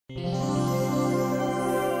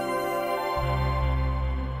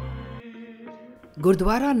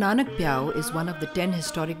Gurudwara Nanak Piau is one of the 10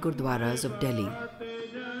 historic Gurdwaras of Delhi.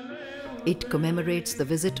 It commemorates the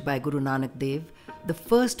visit by Guru Nanak Dev, the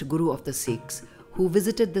first Guru of the Sikhs, who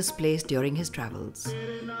visited this place during his travels.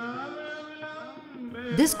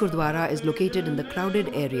 This Gurdwara is located in the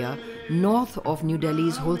crowded area north of New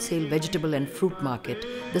Delhi's wholesale vegetable and fruit market,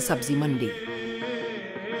 the Sabzi mandi.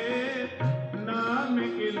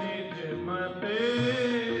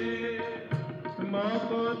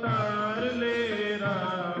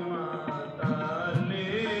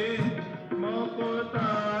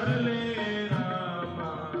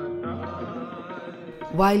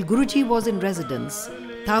 While Gurujee was in residence,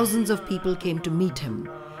 thousands of people came to meet him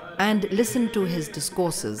and listened to his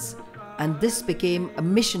discourses, and this became a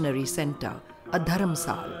missionary center, a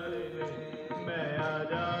Dharamsal.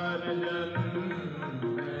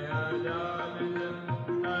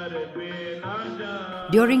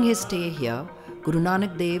 During his stay here, Guru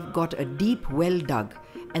Nanak Dev got a deep well dug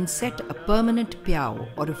and set a permanent piao,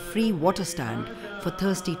 or a free water stand, for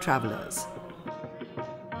thirsty travelers.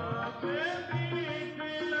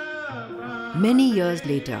 Many years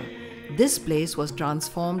later, this place was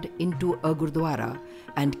transformed into a Gurdwara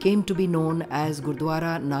and came to be known as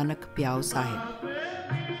Gurdwara Nanak Piau Sahib.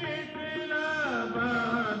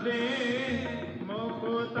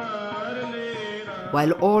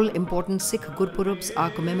 While all important Sikh Gurpurabs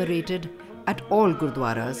are commemorated at all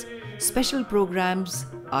Gurdwaras, special programs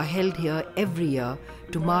are held here every year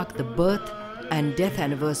to mark the birth and death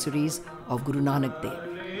anniversaries of Guru Nanak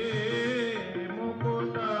Dev.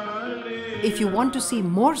 If you want to see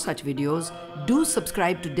more such videos, do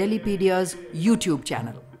subscribe to DelhiPedia's YouTube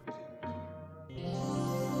channel.